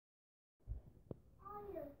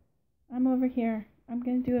I'm over here. I'm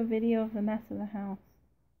going to do a video of the mess of the house.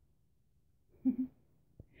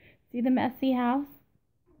 See the messy house?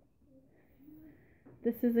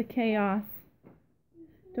 This is a chaos.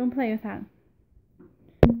 Don't play with that.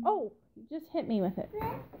 Oh, you just hit me with it.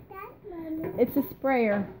 It's a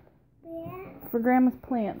sprayer for Grandma's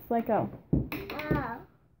plants. Let go.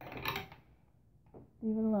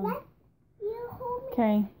 Leave it alone.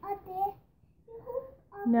 Okay.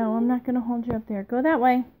 No, I'm not going to hold you up there. Go that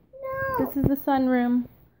way. No. This is the sunroom.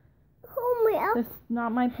 Hold me up. This is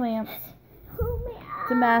not my plants. Hold me up.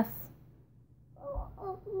 It's a mess.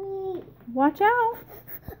 Me. Watch out.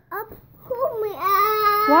 Up. Hold me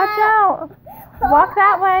up. Watch out. Walk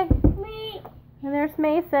that way. Me. And there's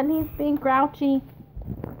Mason. He's being grouchy.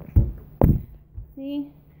 See?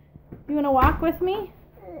 You want to walk with me?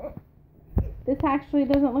 This actually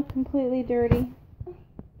doesn't look completely dirty.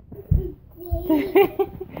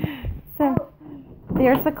 So,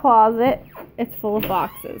 there's the closet. It's full of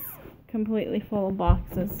boxes. Completely full of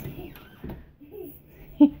boxes.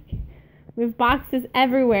 We have boxes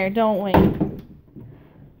everywhere, don't we?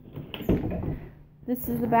 This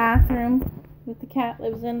is the bathroom that the cat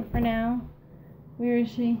lives in for now. Where is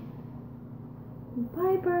she?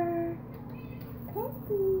 Piper.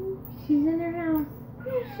 She's in her house.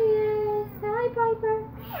 There she is. Hi, Piper.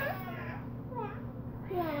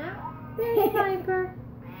 There's Piper.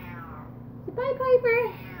 Say bye, Piper.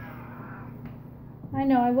 I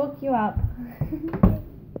know, I woke you up.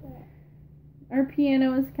 Our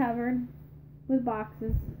piano is covered with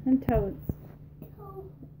boxes and totes.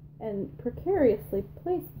 And precariously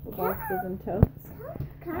placed boxes and totes.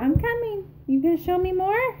 I'm coming. You gonna show me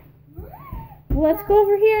more? Well, let's go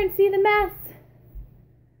over here and see the mess.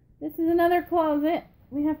 This is another closet.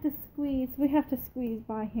 We have to squeeze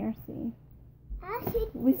by here, see?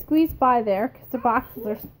 We squeeze by there because the boxes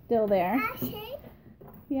are still there.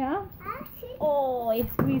 Yeah? Oh, I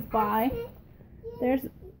squeeze by. There's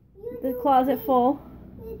the closet full.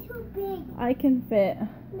 You're too big. I can fit.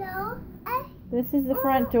 No. This is the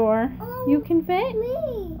front door. You can fit?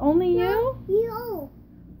 Me. Only you? You.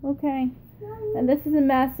 Okay. And this is a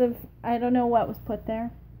mess of, I don't know what was put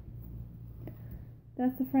there.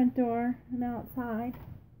 That's the front door and outside.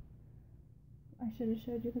 I should have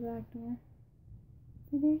showed you the back door.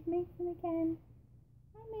 See, there's Mason again.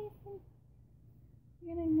 Hi, Mason.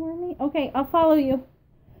 You gonna ignore me? Okay, I'll follow you.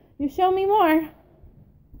 You show me more.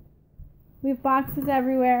 We have boxes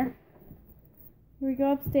everywhere. Here we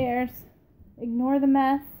go upstairs. Ignore the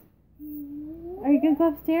mess. Are you gonna go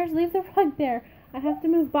upstairs? Leave the rug there. I have to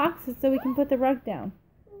move boxes so we can put the rug down.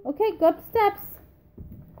 Okay, go up the steps.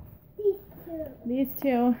 These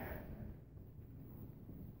two.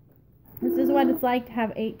 This is what it's like to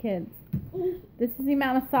have 8 kids. This is the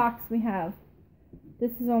amount of socks we have.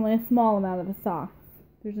 This is only a small amount of the socks.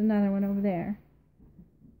 There's another one over there.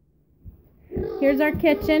 Here's our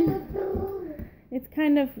kitchen. It's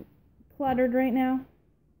kind of cluttered right now.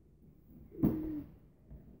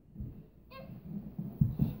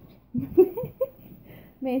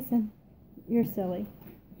 Mason, you're silly.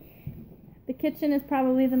 The kitchen is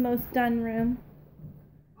probably the most done room.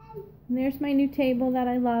 And there's my new table that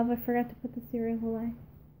I love. I forgot to put the cereal away.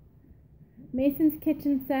 Mason's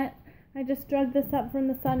kitchen set. I just drug this up from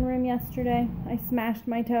the sunroom yesterday. I smashed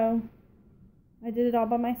my toe. I did it all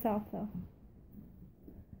by myself though.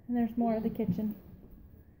 And there's more of the kitchen.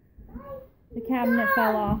 The cabinet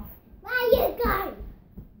fell off. Where you going?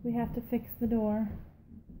 We have to fix the door.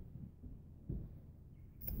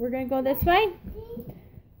 We're going to go this way.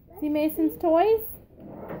 See Mason's toys?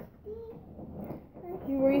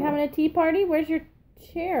 Were you having a tea party? Where's your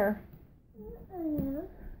chair?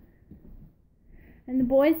 And the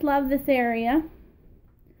boys love this area.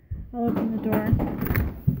 I'll open the door.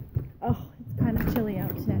 Oh, it's kind of chilly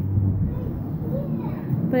out today.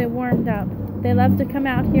 But it warmed up. They love to come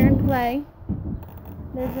out here and play.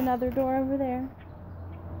 There's another door over there.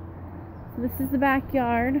 This is the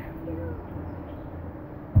backyard.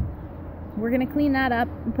 We're going to clean that up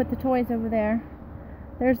and put the toys over there.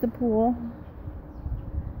 There's the pool.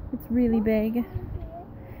 It's really big.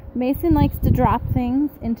 Mason likes to drop things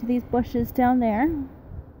into these bushes down there.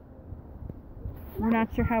 We're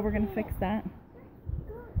not sure how we're going to fix that.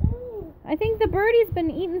 I think the birdie's been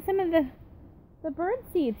eating some of the bird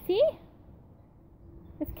seeds. See?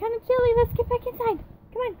 It's kind of chilly. Let's get back inside.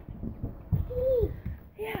 Come on.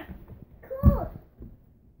 Yeah. Cool.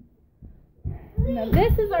 Now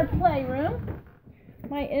this is our playroom.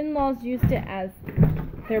 My in-laws used it as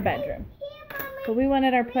their bedroom. But we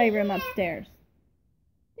wanted our playroom upstairs.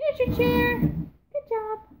 There's your chair. Good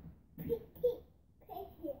job.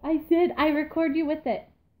 I said I record you with it.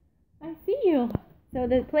 I see you. So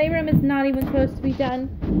the playroom is not even supposed to be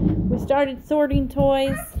done. We started sorting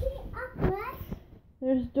toys.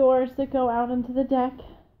 There's doors that go out into the deck.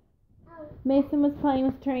 Mason was playing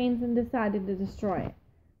with trains and decided to destroy it.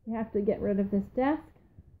 We have to get rid of this desk.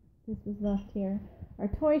 This was left here. Our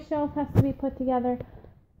toy shelf has to be put together.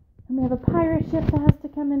 And we have a pirate ship that has to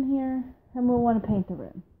come in here. And we'll want to paint the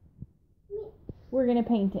room. We're going to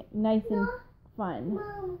paint it nice and fun.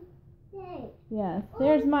 Yes,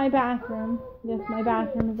 there's my bathroom. Yes, my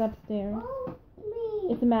bathroom is upstairs.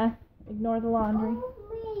 It's a mess. Ignore the laundry.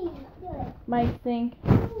 My sink.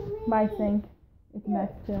 It's a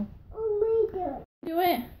mess too. Do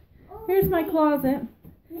it. Here's my closet.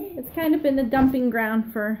 It's kind of been the dumping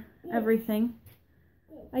ground for everything.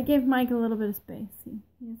 I gave Mike a little bit of space. See,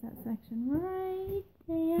 here's that section right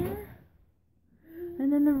there.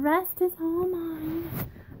 And then the rest is all mine.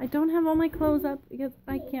 I don't have all my clothes up because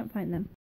I can't find them.